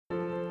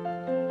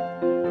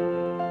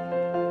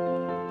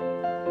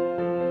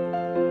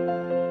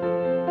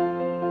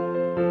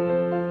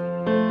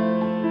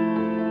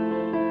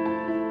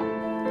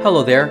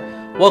Hello there.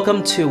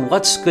 Welcome to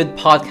What's Good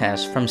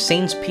podcast from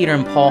St. Peter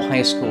and Paul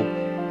High School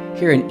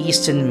here in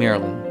Easton,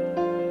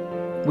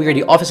 Maryland. We are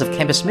the Office of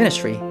Campus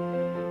Ministry.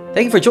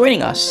 Thank you for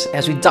joining us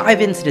as we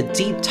dive into the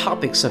deep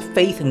topics of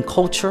faith and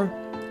culture,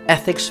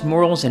 ethics,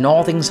 morals, and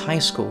all things high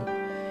school.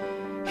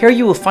 Here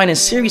you will find a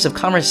series of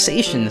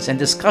conversations and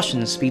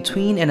discussions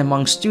between and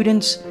among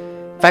students,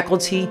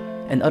 faculty,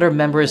 and other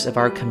members of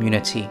our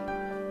community,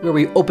 where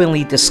we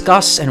openly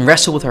discuss and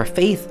wrestle with our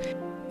faith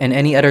and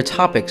any other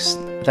topics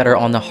that are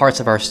on the hearts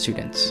of our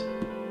students.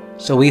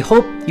 So we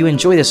hope you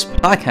enjoy this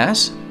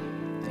podcast,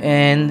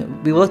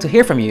 and we would like to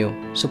hear from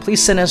you. So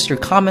please send us your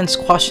comments,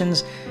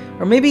 questions,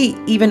 or maybe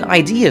even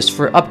ideas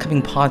for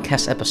upcoming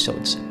podcast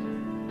episodes.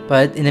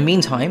 But in the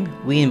meantime,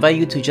 we invite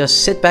you to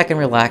just sit back and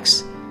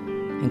relax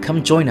and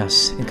come join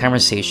us in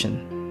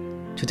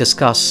conversation to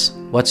discuss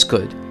what's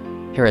good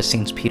here at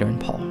St. Peter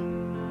and Paul.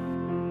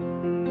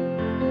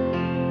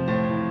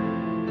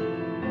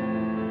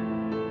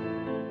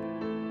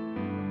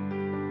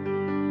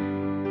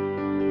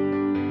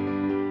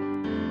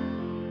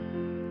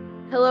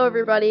 Hello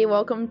everybody,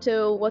 welcome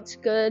to What's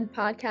Good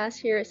podcast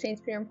here at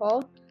St. Peter and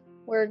Paul.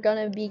 We're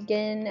going to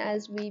begin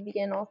as we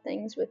begin all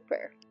things with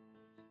prayer.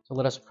 So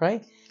let us pray.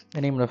 In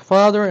the name of the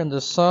Father, and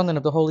the Son, and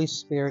of the Holy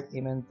Spirit.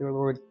 Amen. Dear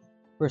Lord,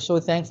 we're so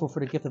thankful for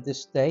the gift of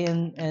this day,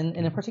 and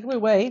in a particular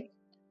way,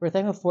 we're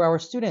thankful for our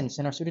students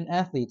and our student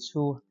athletes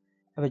who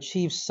have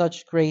achieved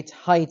such great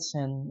heights,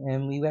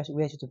 and we ask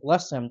you to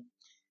bless them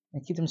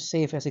and keep them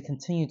safe as they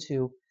continue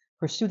to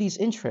pursue these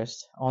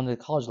interests on the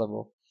college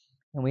level.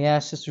 And we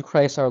ask this through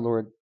Christ our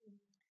Lord.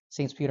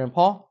 Saints Peter and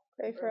Paul,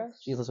 Pray for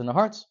us. Jesus in the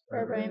hearts.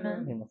 Forever, amen. In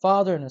the name of the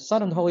Father, and the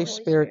Son, and the Holy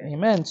Spirit.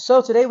 Amen.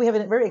 So today we have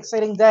a very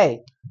exciting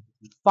day.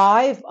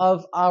 5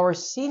 of our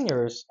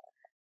seniors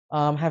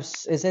have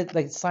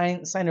signed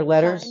their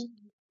letters?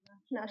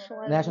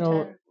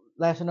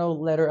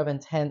 National Letter of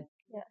Intent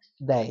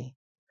Day.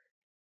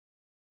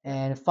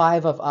 And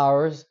 5 of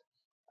ours,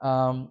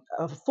 4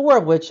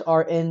 of which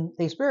are in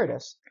De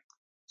Spiritus.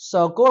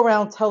 So go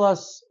around, tell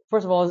us.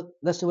 First of all,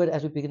 let's do it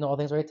as we begin all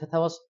things, right? To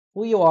tell us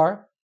who you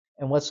are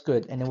and what's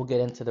good, and then we'll get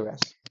into the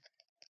rest.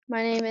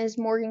 My name is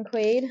Morgan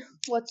Quade.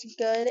 What's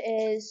good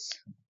is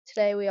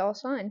today we all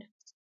signed.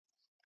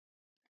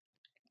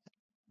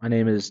 My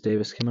name is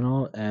Davis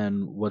Kimminau,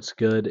 and what's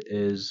good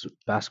is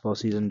basketball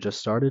season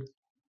just started.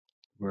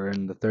 We're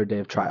in the 3rd day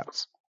of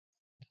tryouts.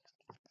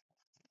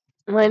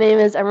 My name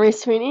is Emmary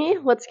Sweeney.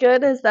 What's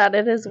good is that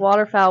it is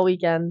waterfowl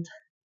weekend.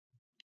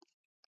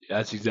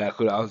 That's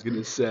exactly what I was going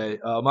to say.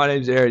 My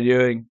name's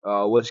Ewing.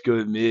 What's good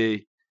with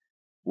me?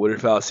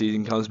 Waterfowl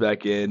season comes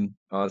back in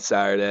on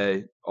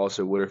Saturday.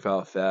 Also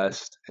Waterfowl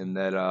Fest. And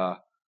then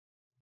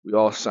we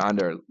all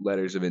signed our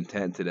letters of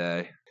intent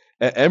today.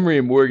 Emmary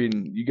and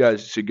Morgan, you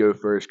guys should go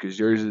first because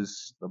yours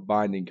is a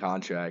binding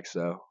contract.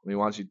 So, why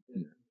don't you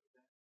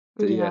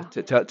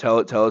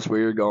tell us where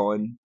you're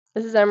going.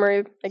 This is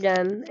Emmary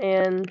again,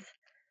 and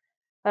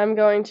I'm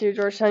going to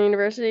Georgetown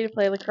University to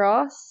play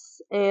lacrosse,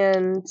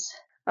 and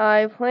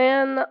I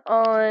plan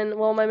on,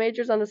 my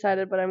major's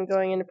undecided, but I'm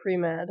going into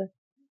pre-med,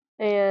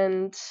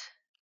 and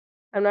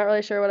I'm not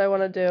really sure what I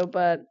want to do,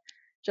 but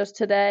just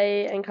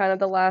today and kind of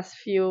the last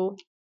few,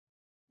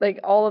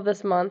 all of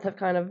this month have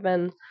kind of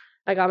been,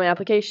 I got my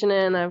application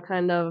in,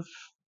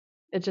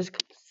 it just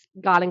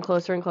gotten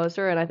closer and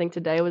closer, and I think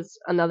today was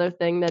another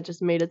thing that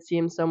just made it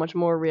seem so much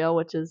more real,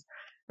 which is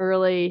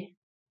really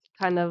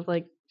kind of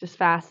just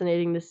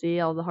fascinating to see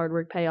all the hard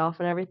work pay off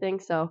and everything.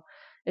 So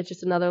it's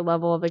just another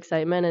level of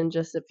excitement, and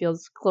just it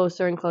feels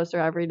closer and closer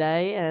every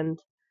day. And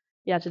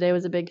yeah, today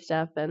was a big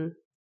step and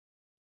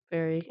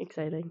very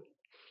exciting.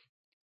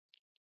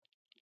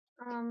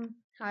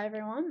 Hi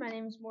everyone, my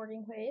name is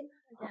Morgan Quade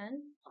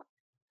again.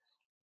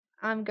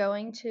 I'm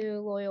going to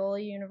Loyola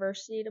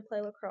University to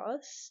play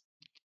lacrosse.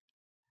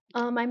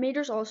 My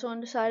major's also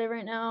undecided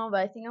right now,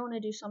 but I think I want to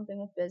do something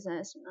with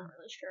business. I'm not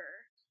really sure.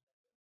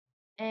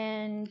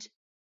 And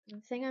the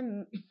thing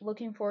I'm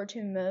looking forward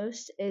to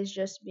most is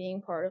just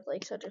being part of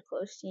such a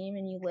close team,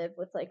 and you live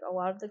with a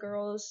lot of the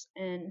girls,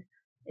 and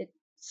it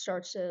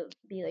starts to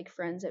be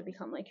friends that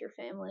become your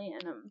family,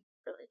 and I'm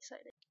really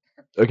excited.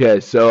 Okay,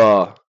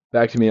 so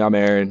back to me. I'm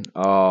Aaron.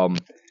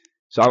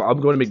 So I'm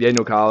going to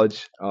McDaniel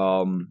College,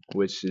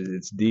 which is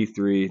it's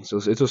D3, so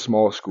it's a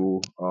small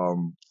school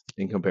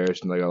in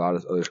comparison to a lot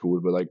of other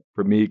schools. But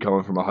for me,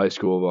 coming from a high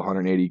school of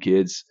 180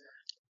 kids,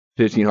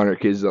 1,500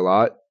 kids is a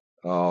lot.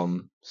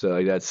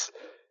 So that's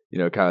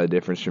kind of the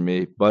difference for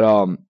me.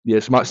 But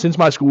since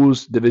my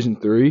school's Division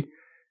III,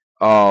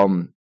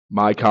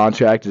 my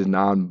contract is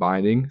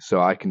non-binding,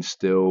 so I can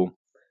still,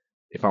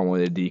 if I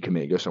wanted to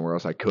decommit, go somewhere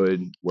else, I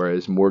could.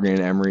 Whereas Morgan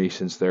and Emmary,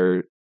 since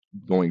they're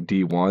going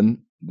D1,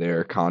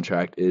 their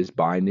contract is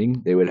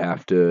binding. They would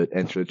have to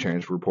enter the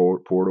transfer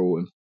portal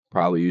and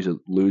probably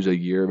lose a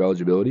year of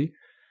eligibility.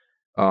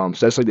 So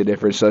that's the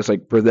difference. So that's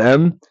for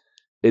them,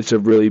 it's a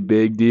really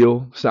big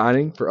deal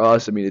signing. For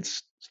us, I mean,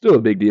 it's still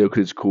a big deal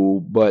because it's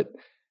cool, but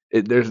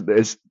there's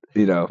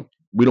we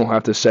don't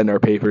have to send our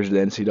papers to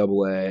the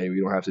NCAA. We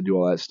don't have to do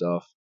all that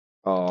stuff.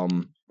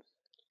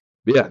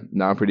 But yeah,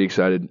 no, I'm pretty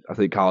excited. I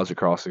think college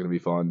lacrosse is going to be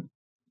fun.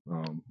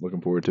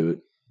 Looking forward to it.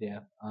 Yeah,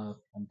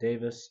 I'm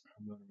Davis.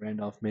 I'm going to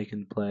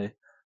Randolph-Macon to play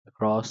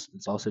lacrosse.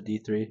 It's also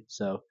D3.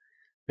 So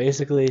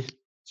basically,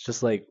 it's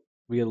just like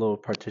we get a little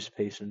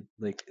participation,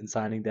 like in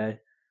signing day.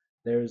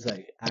 There's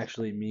like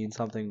actually mean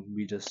something.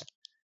 We just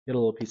get a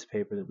little piece of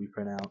paper that we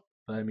print out.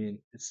 But I mean,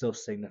 it still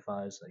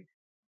signifies like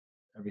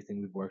everything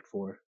we've worked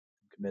for,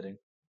 committing.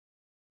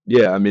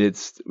 Yeah, I mean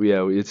it's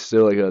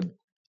still like a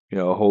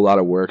whole lot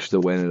of work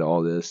still went into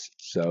all this.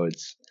 So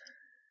it's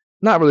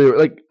not really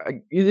like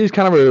it is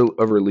kind of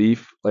a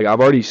relief. Like I've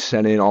already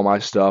sent in all my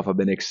stuff. I've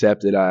been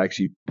accepted. I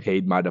actually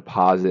paid my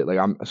deposit. Like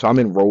I'm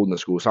enrolled in the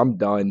school, so I'm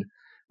done.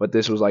 But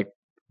this was like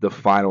the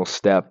final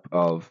step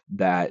of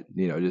that.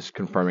 Just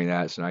confirming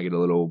that, so now I get a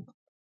little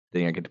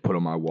thing I get to put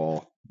on my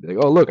wall. Be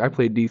like, oh look, I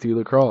played D3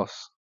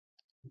 lacrosse.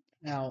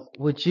 Now,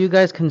 would you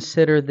guys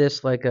consider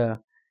this like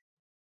a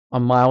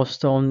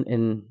milestone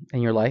in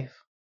your life?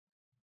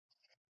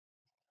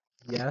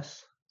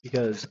 Yes,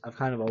 because I've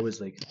kind of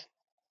always like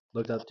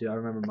looked up to. I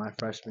remember my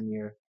freshman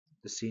year,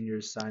 the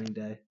seniors signing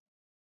day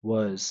it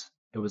was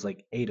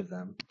like 8 of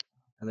them,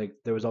 and like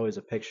there was always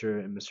a picture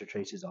in Mr.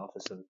 Tracy's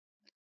office of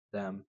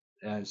them,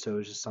 and so it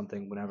was just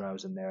something. Whenever I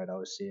was in there, I'd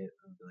always see it.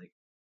 And I'd be like,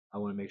 I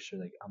want to make sure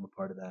like I'm a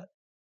part of that.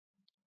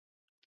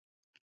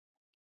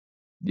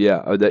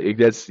 Yeah,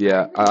 that's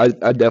yeah. I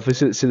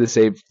definitely say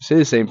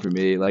the same for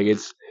me. Like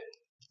it's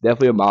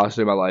definitely a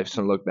milestone in my life.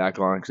 Something to look back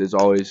on because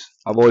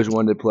I've always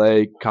wanted to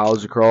play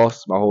college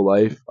lacrosse my whole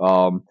life.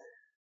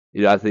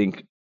 I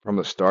think from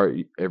the start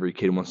every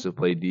kid wants to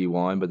play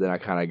D1, but then I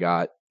kind of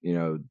got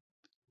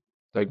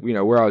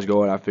where I was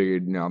going. I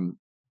figured I'm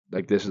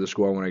like this is the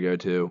school I want to go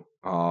to.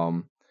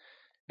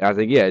 And I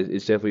think yeah,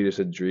 it's definitely just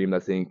a dream. I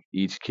think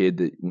each kid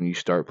that when you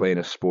start playing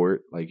a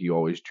sport, like you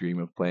always dream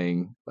of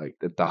playing like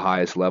at the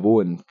highest level.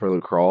 And for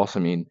lacrosse, I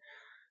mean,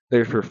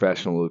 there's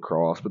professional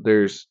lacrosse, but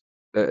there's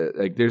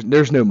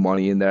no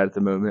money in that at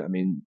the moment. I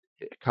mean,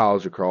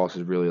 college lacrosse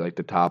is really like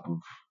the top of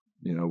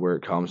where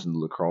it comes in the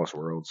lacrosse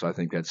world. So I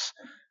think that's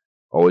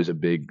always a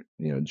big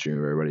dream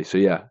of everybody. So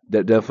yeah,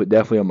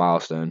 definitely a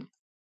milestone.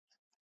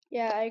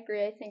 Yeah, I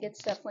agree. I think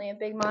it's definitely a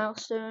big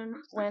milestone.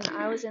 When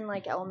I was in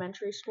like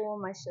elementary school,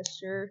 my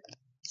sister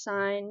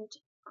signed,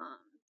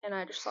 and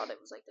I just thought it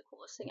was like the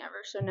coolest thing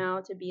ever. So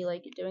now to be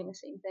like doing the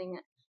same thing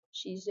that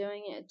she's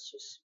doing, it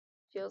just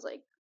feels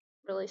like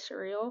really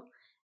surreal.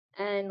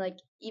 And like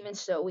even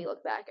still, we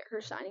look back at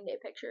her signing day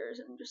pictures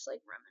and just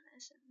like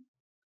reminisce. And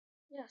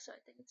yeah, so I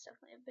think it's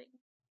definitely a big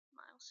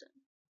milestone.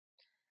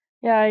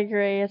 Yeah, I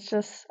agree. It's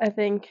just I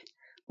think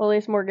well, at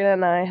least Morgan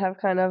and I have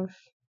kind of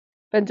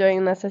been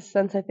doing this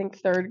since I think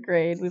 3rd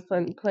grade. We've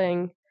been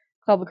playing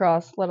club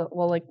lacrosse,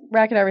 well, like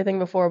racket everything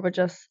before, but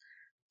just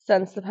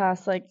since the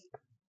past like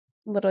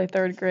literally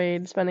 3rd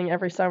grade, spending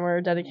every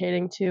summer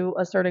dedicating to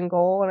a certain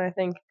goal, and I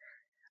think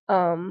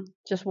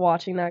just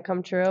watching that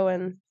come true,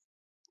 and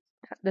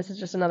this is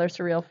just another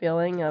surreal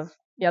feeling of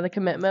the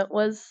commitment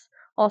was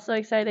also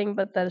exciting,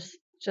 but this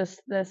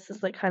is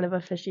like kind of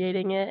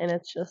officiating it, and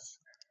it's just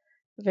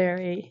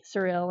very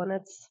surreal, and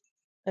it's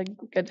a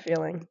good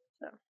feeling.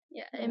 So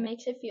Yeah, it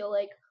makes it feel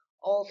like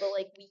all the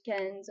like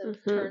weekends of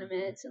Mhm.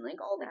 tournaments and like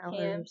all the Hours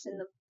camps and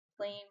the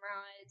plane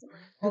rides and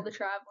like all the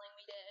traveling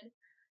we did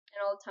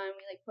and all the time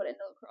we like put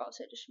into lacrosse.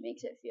 It just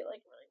makes it feel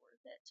like really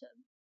worth it to,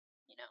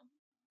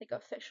 like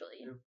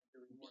officially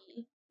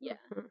be. Yeah.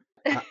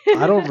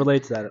 I don't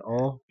relate to that at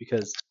all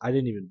because I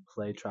didn't even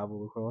play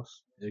travel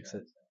lacrosse.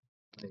 Except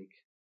like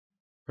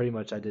pretty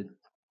much I did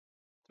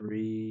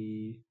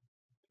three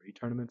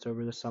tournaments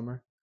over the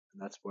summer,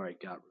 and that's where I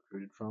got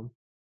recruited from.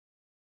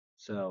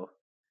 So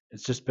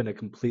it's just been a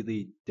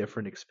completely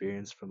different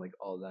experience from like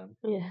all of them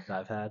Yeah. that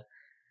I've had.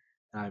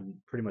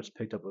 I'm pretty much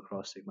picked up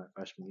lacrosse like my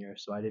freshman year,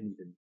 so I didn't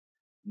even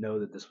know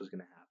that this was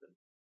gonna happen.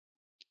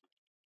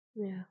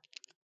 Yeah.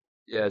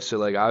 Yeah, so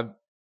like I've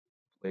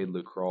played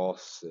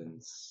lacrosse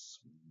since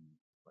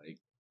like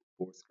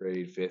 4th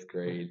grade, 5th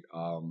grade.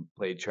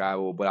 Played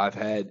travel,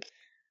 but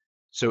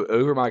so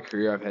over my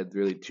career I've had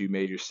really two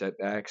major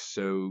setbacks.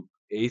 So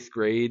 8th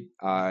grade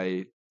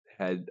I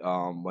had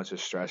a bunch of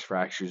stress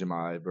fractures in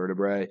my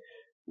vertebrae,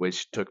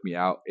 which took me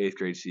out. 8th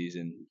grade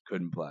season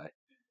couldn't play.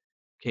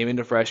 Came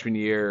into freshman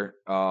year,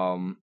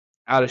 out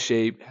of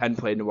shape, hadn't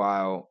played in a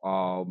while,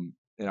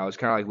 and I was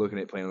kind of like looking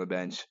at playing on the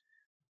bench.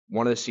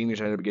 One of the seniors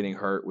ended up getting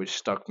hurt, which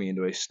stuck me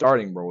into a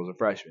starting role as a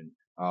freshman.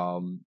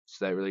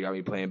 So that really got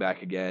me playing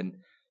back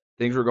again.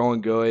 Things were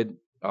going good.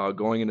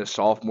 Going into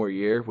sophomore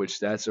year, which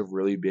that's a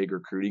really big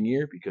recruiting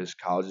year because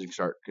colleges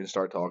can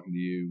start talking to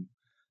you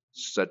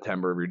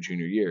September of your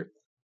junior year,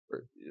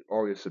 or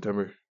August,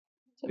 September.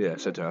 Yeah,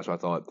 September. That's what I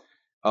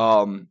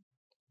thought. Um,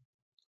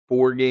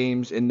 4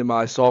 games into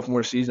my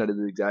sophomore season, I did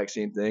the exact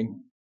same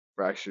thing.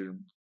 Fractured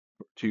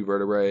 2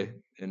 vertebrae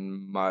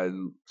in my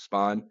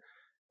spine.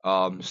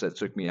 So that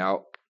took me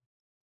out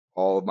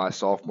all of my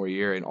sophomore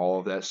year and all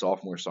of that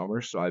sophomore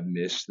summer. So I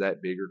missed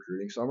that big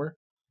recruiting summer.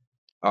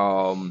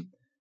 Um,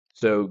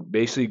 so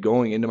basically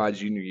going into my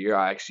junior year,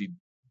 I actually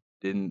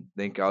didn't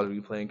think I was going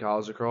to be playing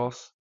college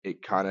lacrosse.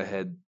 It kind of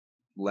had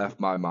left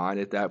my mind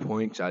at that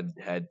point because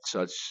I had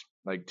such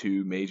like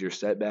two major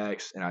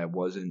setbacks, and I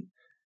wasn't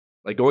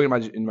like going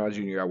in my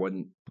junior year. I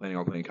wasn't planning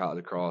on playing college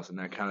lacrosse, and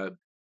I kind of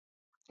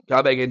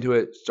got back into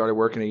it, started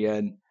working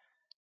again.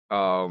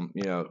 You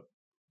know,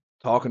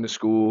 talking to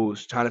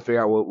schools, trying to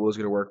figure out what was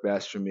going to work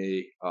best for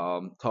me.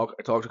 I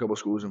talked to a couple of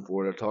schools in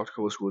Florida, talked to a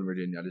couple of schools in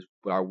Virginia,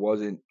 but I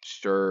wasn't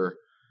sure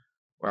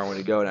where I wanted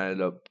to go, and I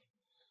ended up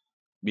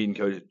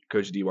meeting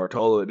Coach D.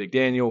 Bartolo at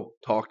McDaniel,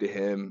 talked to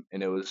him,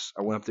 and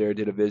I went up there,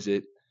 did a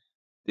visit,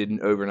 did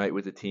an overnight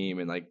with the team,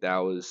 and like that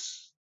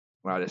was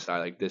when I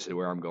decided like this is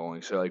where I'm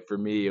going. So like for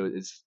me,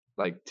 it's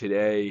like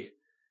today.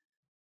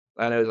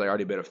 I know it's like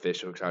already been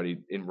official because I already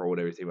enrolled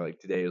everything, but like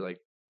today is like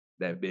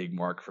that big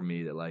mark for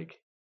me that like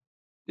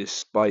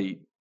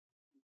despite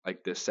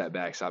like the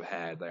setbacks I've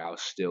had, like I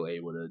was still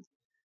able to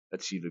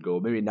achieve the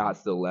goal. Maybe not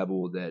to the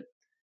level that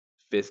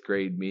fifth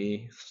grade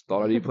me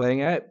thought I'd be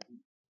playing at,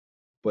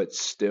 but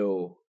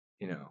still,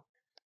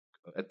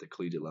 at the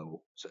collegiate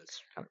level. So it's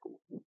kind of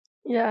cool.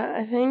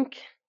 Yeah,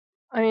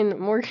 I mean,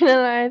 Morgan and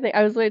I think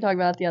I was literally talking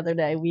about it the other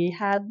day. We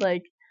had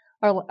like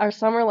our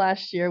summer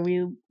last year.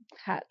 We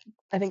had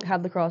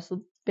had lacrosse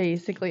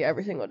basically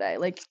every single day.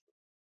 Like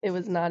it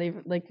was not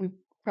even like we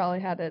probably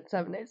had it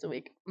 7 days a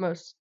week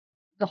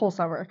the whole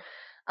summer.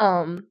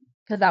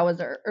 Because that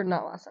was or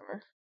not last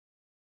summer.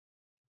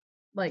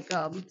 Like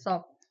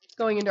so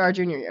going into our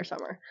junior year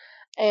summer.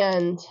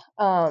 And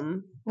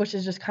which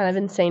is just kind of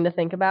insane to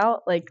think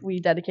about. Like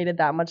we dedicated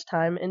that much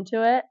time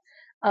into it.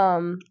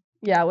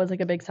 Yeah, it was like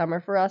a big summer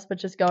for us, but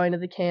just going to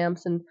the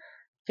camps and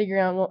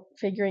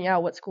figuring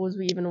out what schools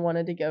we even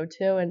wanted to go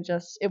to, and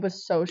just it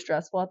was so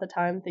stressful at the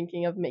time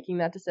thinking of making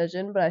that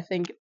decision. But I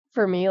think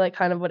for me, like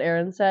kind of what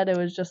Aaron said, it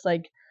was just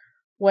like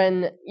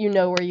when you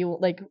know where you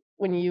like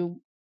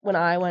when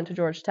I went to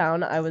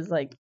Georgetown, I was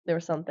like there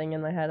was something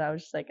in my head. I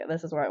was just like,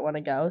 this is where I want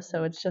to go.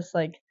 So it's just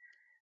like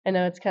I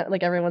know it's kind of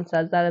like everyone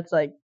says that it's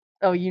like,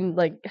 oh, you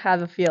like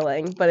have a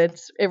feeling, but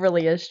it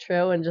really is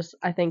true. And just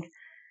I think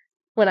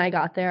when I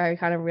got there, I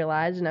kind of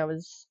realized, and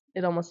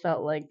it almost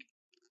felt like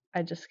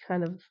I just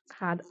kind of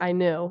I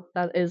knew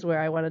that is where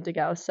I wanted to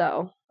go.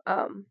 So,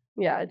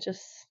 yeah,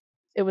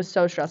 it was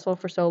so stressful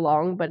for so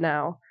long, but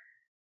now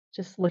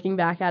just looking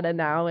back at it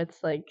now,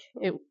 it's like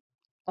it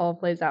all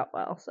plays out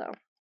well. So,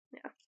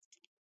 yeah.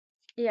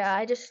 Yeah,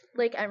 I just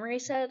like Emery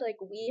said, like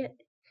we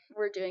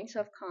were doing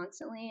stuff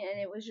constantly,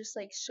 and it was just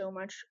like so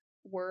much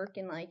work,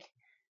 and like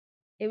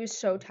it was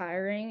so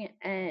tiring.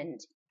 And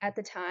at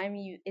the time,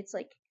 it's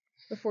like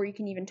before you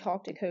can even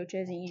talk to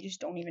coaches, and you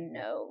just don't even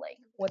know like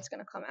what's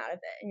gonna come out of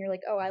it. And you're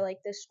like, oh, I like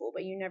this school,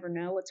 but you never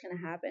know what's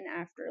gonna happen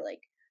after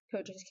like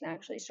coaches can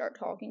actually start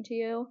talking to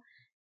you.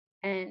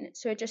 And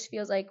so it just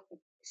feels like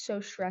so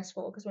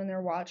stressful because when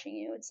they're watching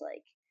you, it's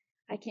like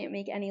I can't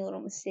make any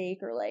little mistake,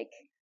 or like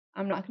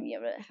I'm not gonna be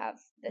able to have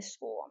this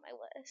school on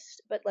my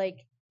list. But like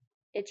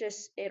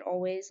it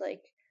always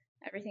like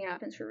everything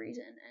happens for a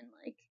reason, and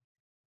like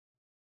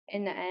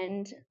in the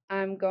end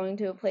I'm going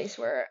to a place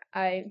where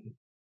I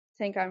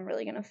think I'm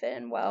really gonna fit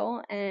in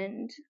well,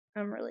 and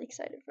I'm really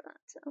excited for that.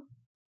 So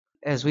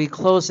As we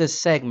close this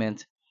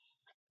segment,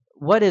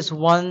 what is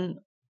one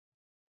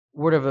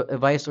word of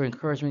advice or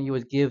encouragement you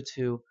would give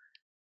to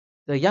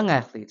the young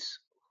athletes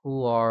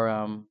who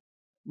are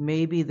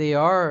maybe they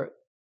are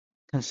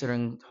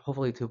considering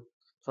hopefully to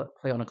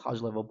play on a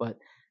college level,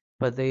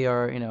 but they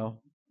are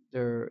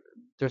they're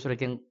sort of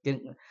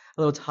getting a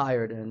little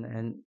tired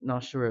and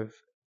not sure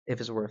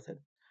if it's worth it.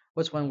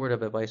 What's one word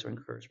of advice or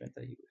encouragement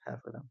that you have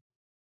for them?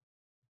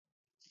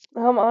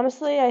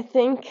 Honestly, I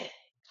think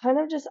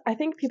I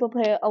think people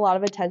pay a lot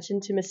of attention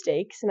to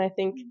mistakes, and I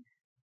think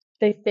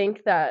they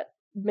think that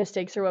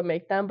mistakes are what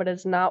make them, but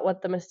it's not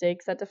what the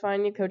mistakes that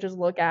define you. Coaches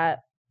look at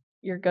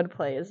your good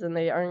plays, and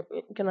they aren't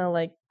gonna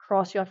like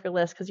cross you off your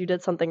list because you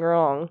did something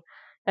wrong.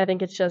 I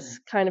think it's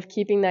just kind of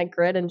keeping that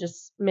grit and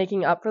just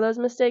making up for those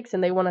mistakes,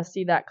 and they want to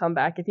see that come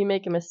back. If you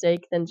make a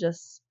mistake, then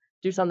just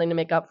do something to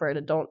make up for it,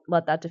 and don't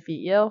let that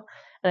defeat you.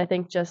 And I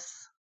think just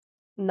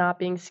not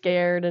being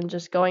scared and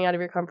just going out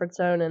of your comfort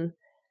zone, and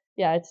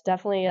yeah, it's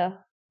definitely a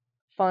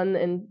fun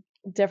and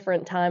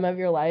different time of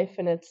your life,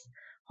 and it's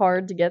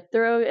hard to get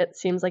through. It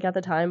seems like at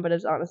the time, but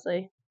it's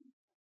honestly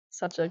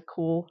such a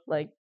cool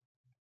like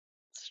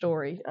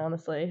story.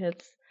 Honestly,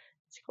 it's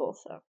cool.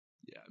 So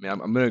Yeah, I mean,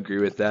 I'm gonna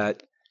agree with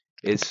that.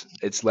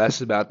 It's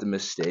less about the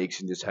mistakes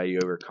and just how you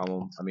overcome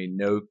them. I mean,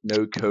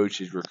 no coach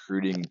is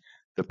recruiting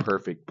the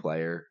perfect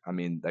player. I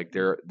mean, like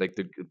they're like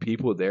the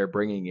people they're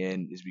bringing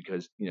in is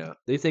because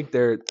they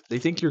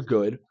think you're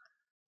good,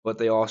 but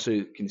they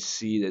also can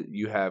see that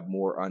you have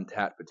more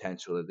untapped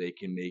potential that they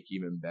can make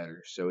even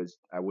better. So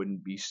I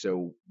wouldn't be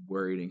so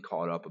worried and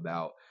caught up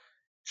about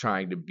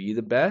trying to be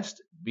the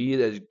best. Be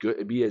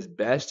as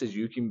best as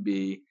you can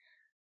be,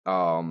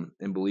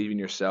 and believe in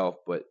yourself.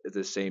 But at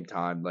the same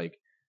time, like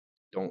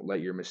don't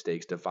let your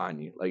mistakes define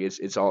you. Like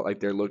it's all like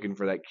they're looking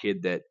for that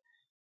kid that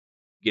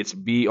gets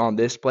beat on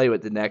this play,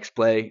 but the next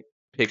play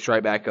picks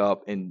right back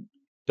up and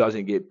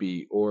doesn't get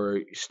beat, or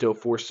still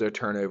forces a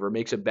turnover,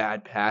 makes a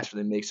bad pass, but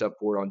then makes up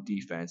for it on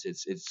defense.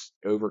 It's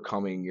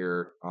overcoming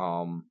your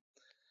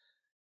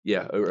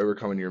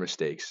overcoming your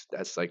mistakes.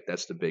 That's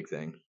the big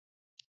thing.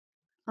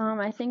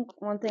 I think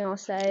one thing I'll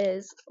say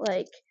is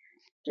like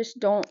just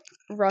don't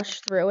rush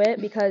through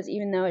it, because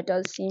even though it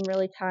does seem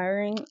really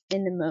tiring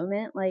in the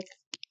moment, like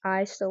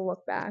I still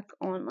look back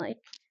on like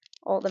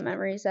all the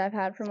memories that I've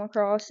had from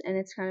lacrosse, and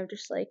it's kind of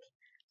just like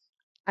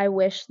I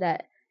wish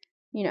that,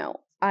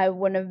 I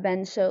wouldn't have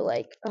been so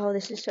like, oh,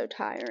 this is so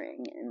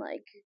tiring, and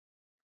like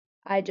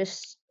I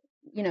just,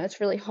 it's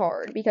really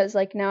hard, because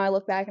like now I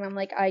look back and I'm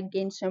like I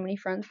gained so many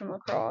friends from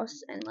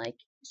lacrosse and like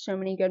so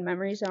many good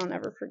memories that I'll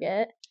never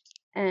forget.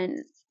 And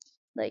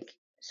like,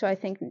 so I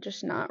think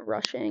just not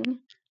rushing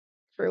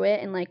through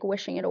it and like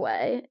wishing it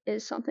away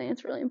is something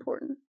that's really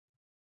important.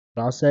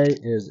 What I'll say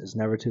is it's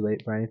never too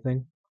late for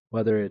anything,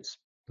 whether it's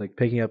like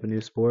picking up a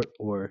new sport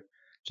or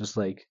just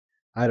like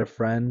I had a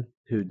friend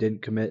who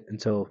didn't commit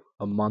until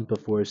a month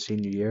before his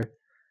senior year,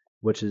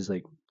 which is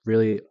like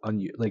really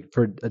like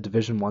for a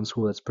Division 1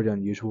 school that's pretty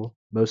unusual.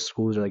 Most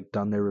schools are like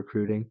done their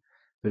recruiting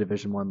for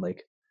Division 1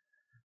 like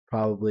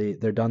probably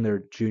they're done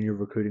their junior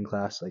recruiting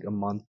class like a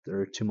month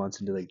or 2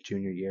 months into like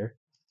junior year,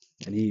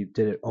 and he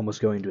did it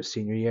almost going into a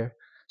senior year.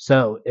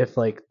 So if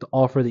like the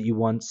offer that you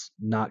want's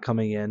not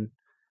coming in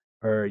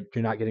or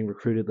you're not getting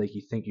recruited like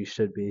you think you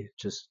should be,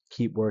 just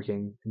keep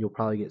working and you'll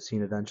probably get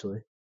seen eventually.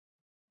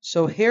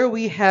 So here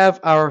we have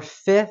our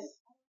fifth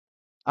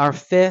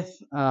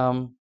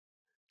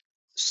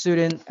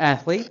student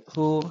athlete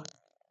who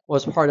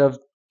was part of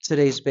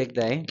today's big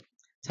day.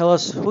 Tell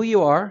us who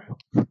you are,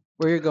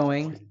 where you're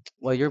going,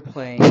 what you're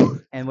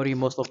playing, and what are you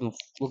most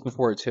looking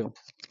forward to.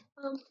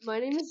 My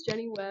name is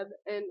Gennie Webb,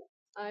 and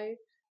I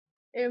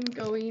am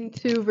going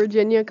to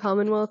Virginia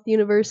Commonwealth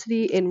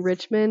University in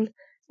Richmond,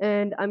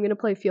 and I'm going to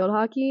play field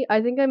hockey.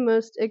 I think I'm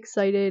most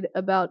excited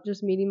about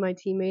just meeting my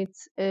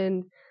teammates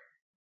and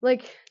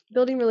like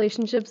building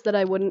relationships that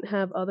I wouldn't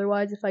have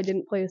otherwise if I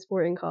didn't play a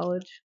sport in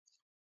college.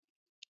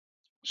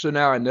 So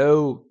now I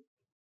know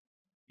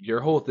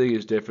your whole thing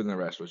is different than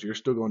the rest of us. You're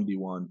still going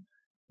D1,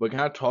 but can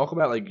I talk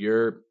about like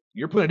you're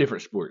playing a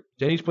different sport?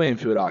 Jenny's playing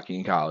field hockey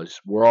in college.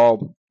 We're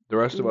all the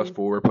rest of us Mhm.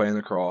 four are playing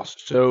lacrosse.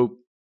 So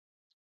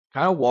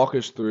kind of walk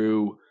us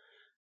through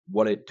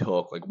what it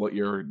took, like what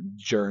your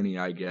journey,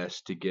 I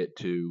guess, to get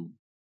to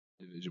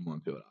Division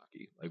 1 field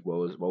hockey. Like what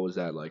was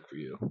that like for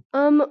you?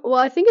 Well,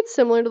 I think it's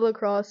similar to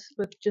lacrosse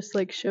with just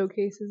like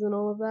showcases and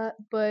all of that,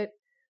 but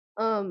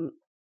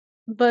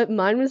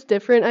mine was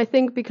different, I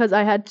think, because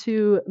I had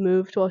to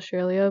move to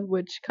Australia,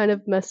 which kind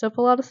of messed up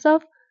a lot of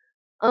stuff.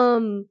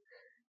 Um,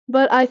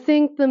 but I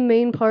think the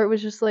main part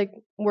was just like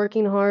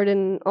working hard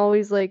and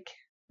always like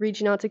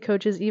reaching out to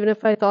coaches, even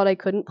if I thought I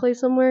couldn't play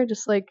somewhere,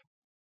 just like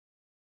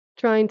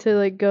trying to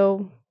like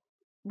go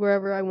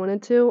wherever I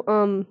wanted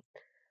to.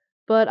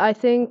 But I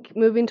think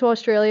moving to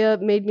Australia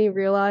made me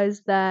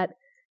realize that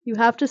you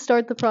have to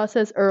start the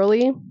process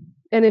early,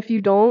 and if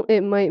you don't,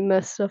 it might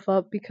mess stuff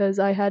up, because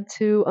I had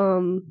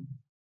to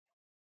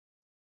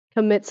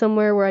commit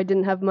somewhere where I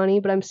didn't have money,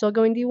 but I'm still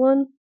going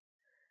D1.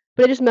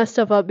 But it just messed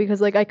stuff up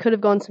because like I could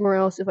have gone somewhere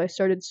else if I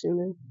started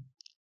sooner.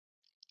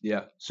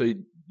 Yeah. So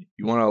you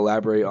want to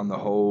elaborate on the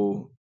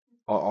whole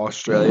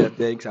Australia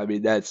thing? 'Cause I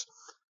mean that's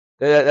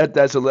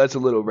a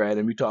little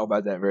random. We talk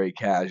about that very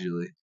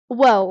casually.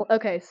 Well,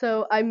 okay,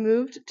 so I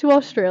moved to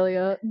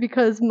Australia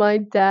because my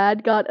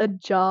dad got a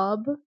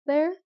job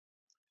there.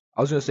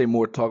 I was gonna say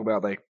more talk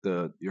about like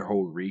your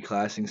whole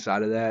reclassing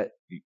side of that.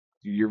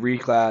 Your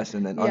reclass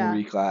and then Yeah.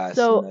 unreclass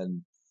So and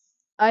then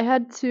I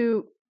had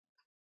to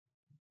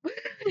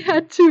I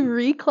had to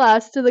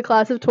reclass to the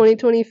class of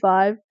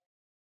 2025.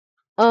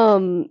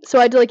 So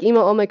I had to like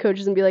email all my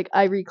coaches and be like,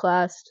 I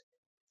reclassed.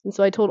 And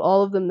so I told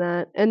all of them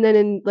that. And then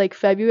in like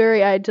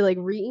February, I had to like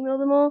re-email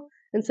them all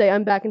and say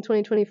I'm back in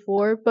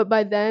 2024. But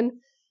by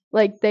then,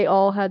 like they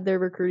all had their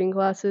recruiting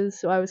classes,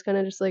 so I was kind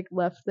of just like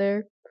left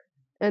there.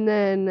 And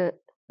then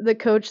the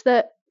coach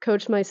that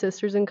coached my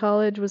sisters in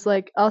college was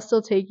like, I'll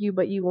still take you,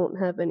 but you won't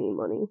have any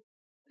money.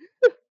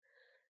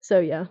 So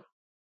yeah.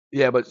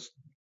 yeah, but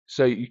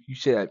so you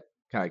say that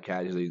kind of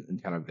casually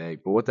and kind of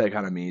vague, but what that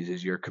kind of means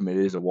is you're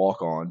committed as a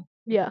walk on,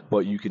 Yeah.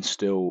 but you can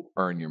still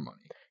earn your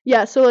money.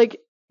 Yeah, so like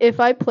if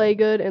I play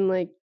good and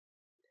like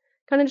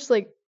kind of just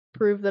like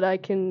prove that I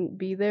can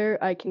be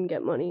there, I can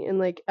get money. And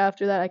like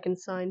after that I can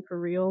sign for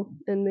real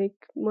and make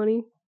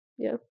money.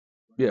 Yeah.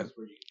 Yeah.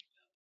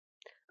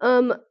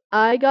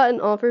 I got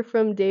an offer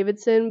from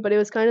Davidson, but it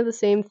was kind of the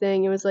same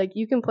thing. It was like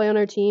you can play on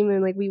our team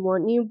and like we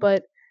want you,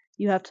 but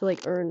you have to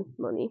like earn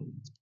money.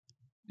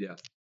 Yeah.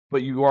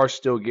 But you are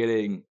still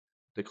getting,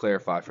 to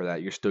clarify for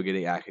that, you're still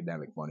getting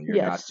academic money. You're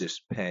not Yes.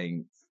 just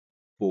paying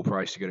full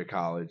price to go to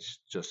college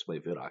just to play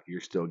field hockey.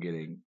 You're still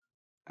getting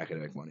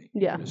academic money.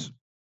 Yeah. You're just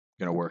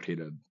gonna work to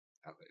get an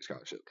athletic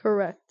scholarship.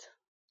 Correct.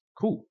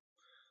 Cool.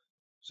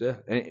 So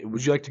yeah,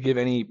 would you like to give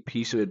any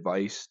piece of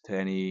advice to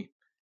any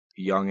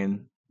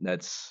youngin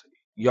that's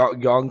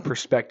young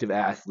prospective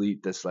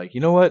athlete that's like,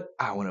 you know what,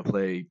 I want to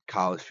play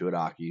college field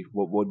hockey?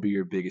 What would be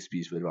your biggest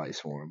piece of advice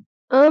for him?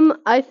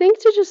 I think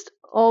to just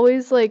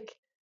always like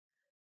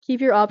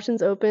keep your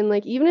options open.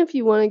 Like, even if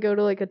you want to go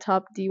to like a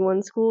top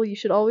D1 school, you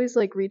should always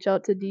like reach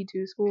out to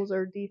D2 schools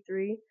or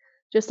D3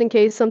 just in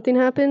case something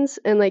happens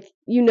and like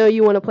you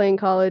want to play in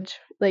college.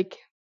 Like,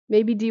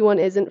 maybe D1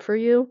 isn't for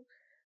you.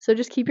 So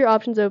just keep your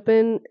options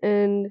open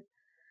and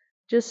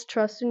just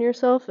trust in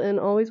yourself and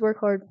always work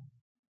hard.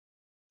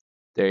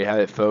 There you have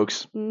it,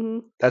 folks.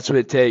 Mhm. That's what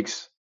it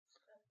takes.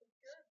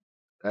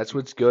 That's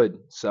what's good.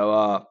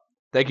 So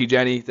thank you,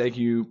 Jenny. Thank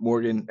you,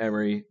 Morgan,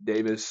 Emmary,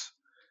 Davis.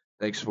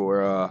 Thanks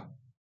for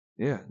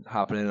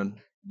hopping in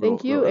on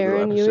Thank you, little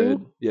Aaron episode.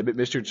 Ewing. Yeah, but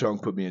Mr. Chung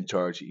put me in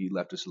charge. He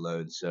left us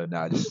alone, so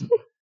now I just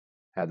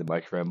had the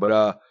microphone.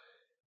 But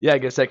I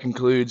guess that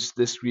concludes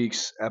this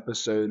week's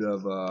episode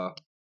of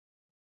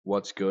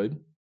What's Good.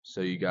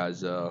 So you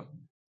guys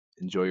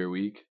enjoy your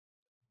week.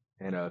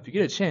 And if you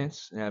get a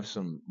chance and have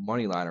some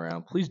money lying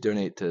around, please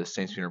donate to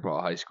St. Peter and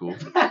Paul High School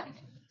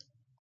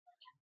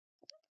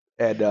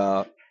and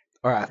our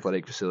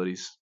athletic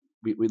facilities.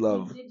 We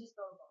love.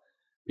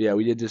 Yeah,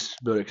 we did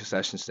just build a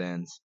concession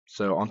stands.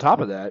 So on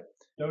top of that,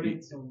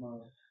 Donate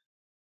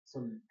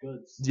some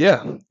goods.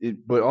 yeah,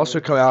 but also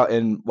come out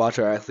and watch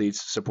our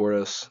athletes support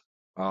us.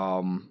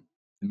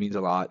 It means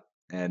a lot,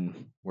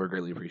 and we're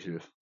greatly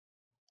appreciative.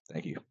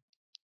 Thank you.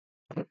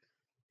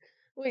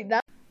 Wait,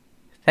 that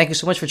Thank you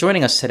so much for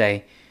joining us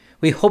today.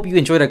 We hope you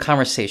enjoyed our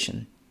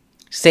conversation.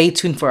 Stay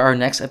tuned for our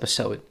next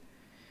episode.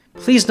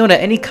 Please note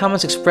that any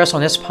comments expressed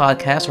on this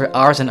podcast are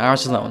ours and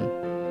ours alone.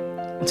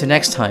 Until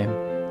next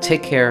time,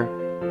 take care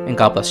and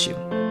God bless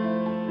you.